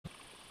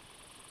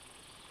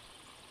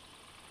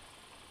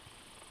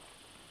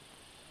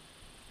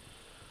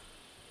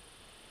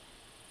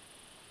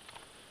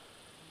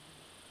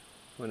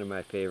One of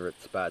my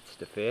favorite spots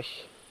to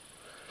fish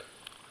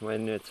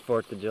when it's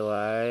 4th of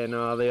July and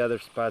all the other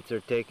spots are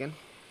taken.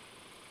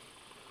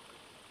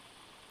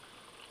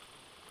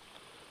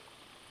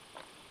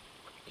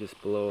 Just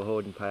below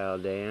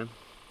Hodenpyle Dam.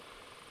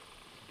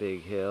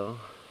 Big hill.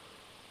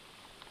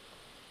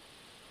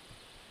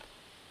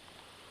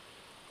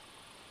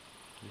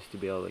 Used to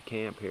be able to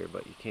camp here,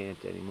 but you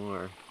can't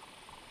anymore.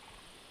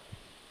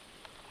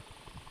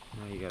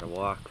 Now you gotta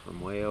walk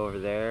from way over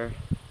there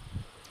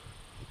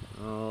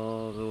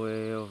all the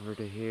way over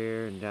to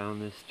here and down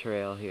this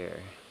trail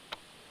here.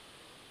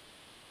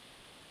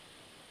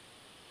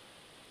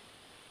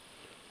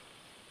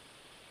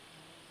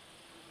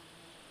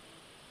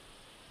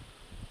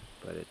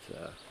 But it's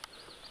a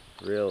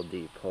real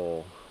deep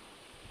hole.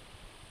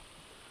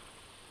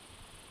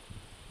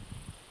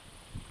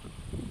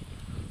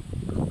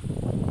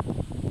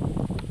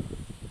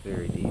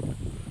 Very deep.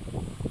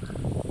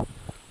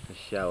 It's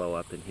shallow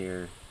up in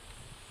here.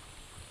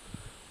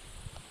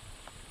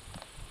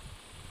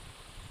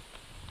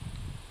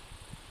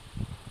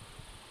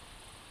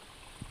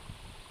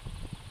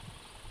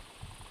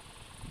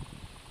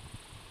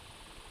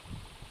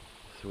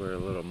 This is where a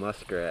little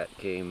muskrat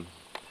came,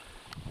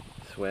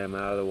 swam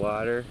out of the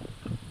water,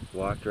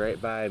 walked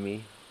right by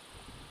me.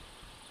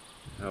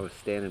 I was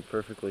standing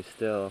perfectly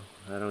still.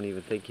 I don't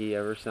even think he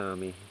ever saw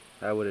me.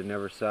 I would have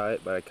never saw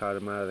it, but I caught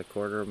him out of the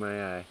corner of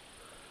my eye.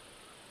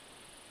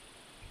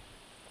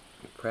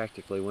 It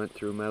practically went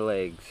through my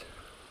legs.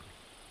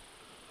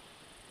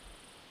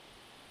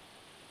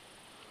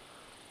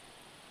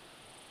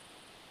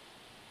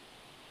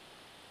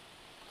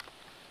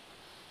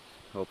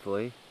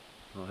 Hopefully,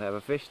 I'll have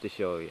a fish to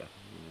show you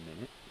in a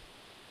minute.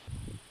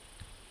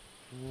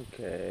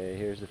 Okay,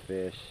 here's a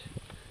fish.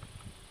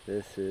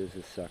 This is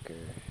a sucker.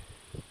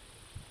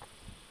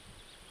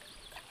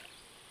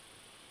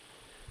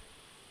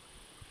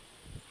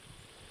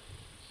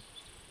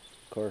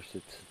 Of course,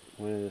 it's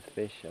one of the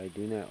fish I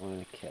do not want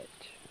to catch.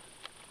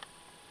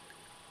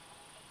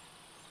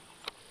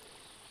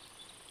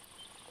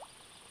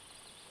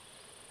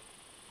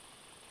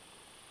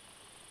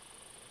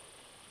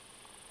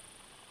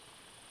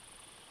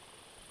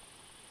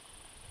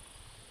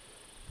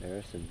 There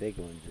are some big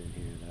ones in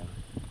here though.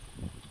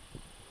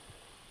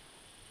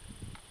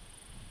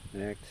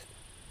 Next,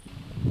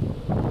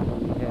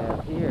 what we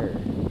have here,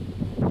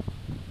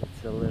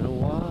 it's a little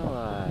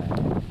walleye.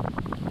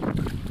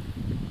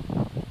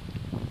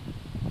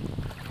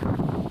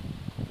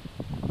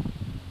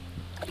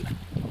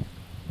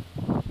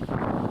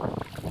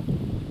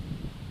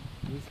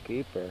 He's a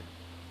keeper.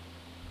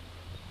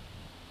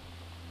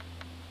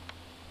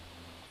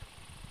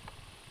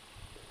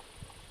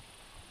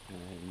 I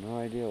have no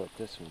idea what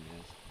this one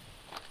is.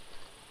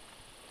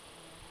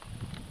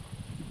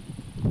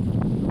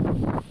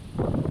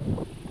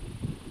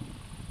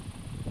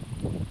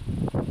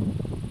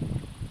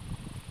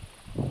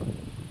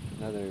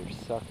 Another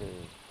sucker.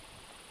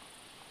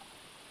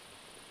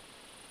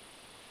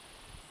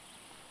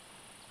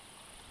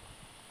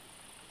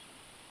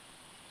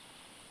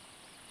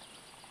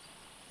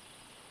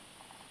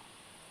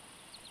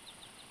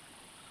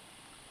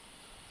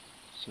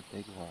 It's a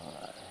big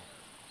walleye.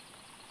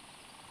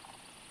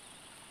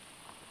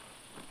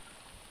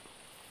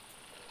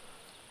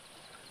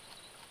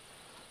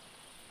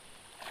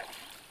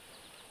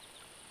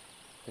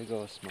 Big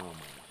old smallmouth.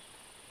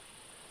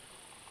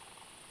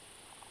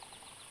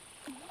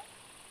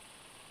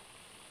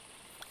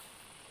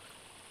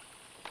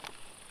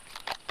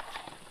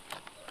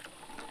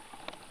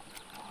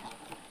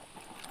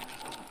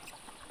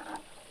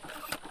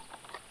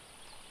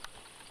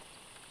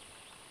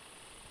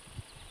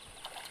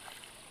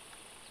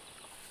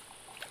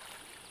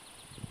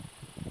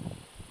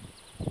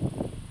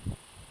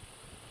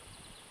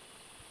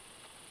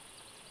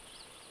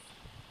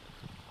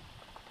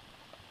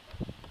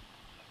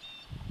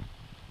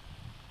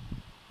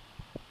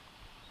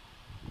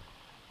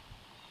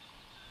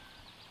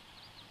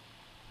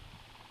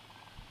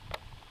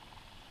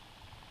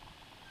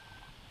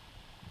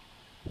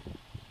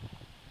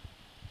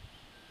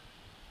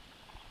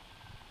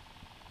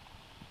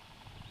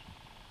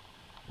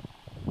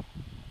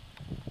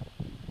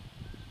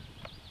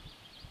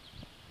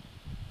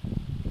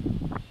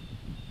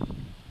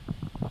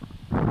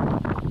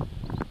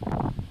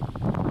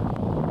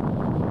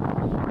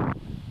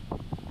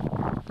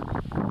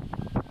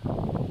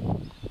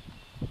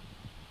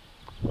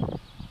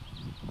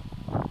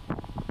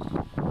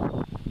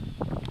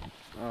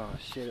 Oh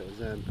shit, it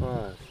was on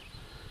pause.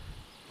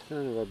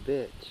 Son of a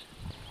bitch.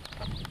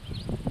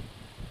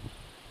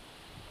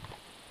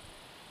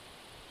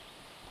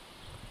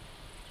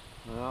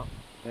 Well,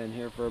 been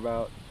here for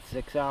about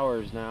 6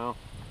 hours now.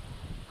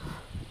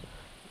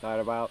 Got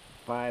about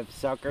 5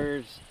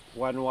 suckers,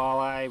 1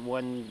 walleye,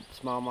 1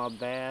 smallmouth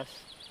bass,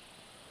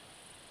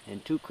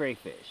 and 2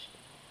 crayfish.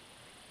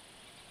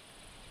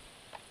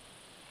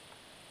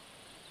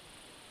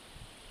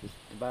 Just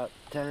about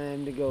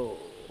time to go.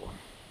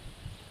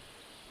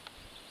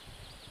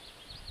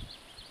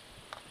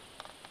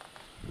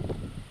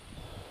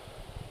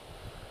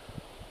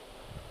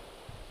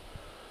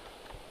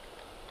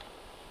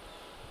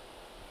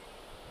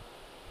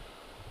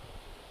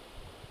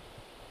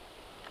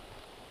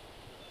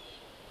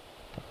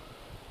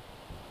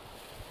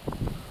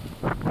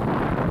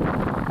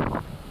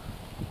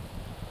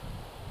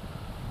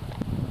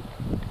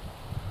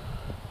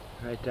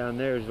 Right down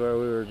there is where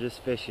we were just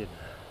fishing.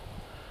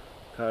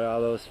 Caught all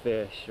those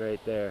fish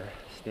right there,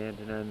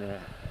 standing on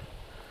that.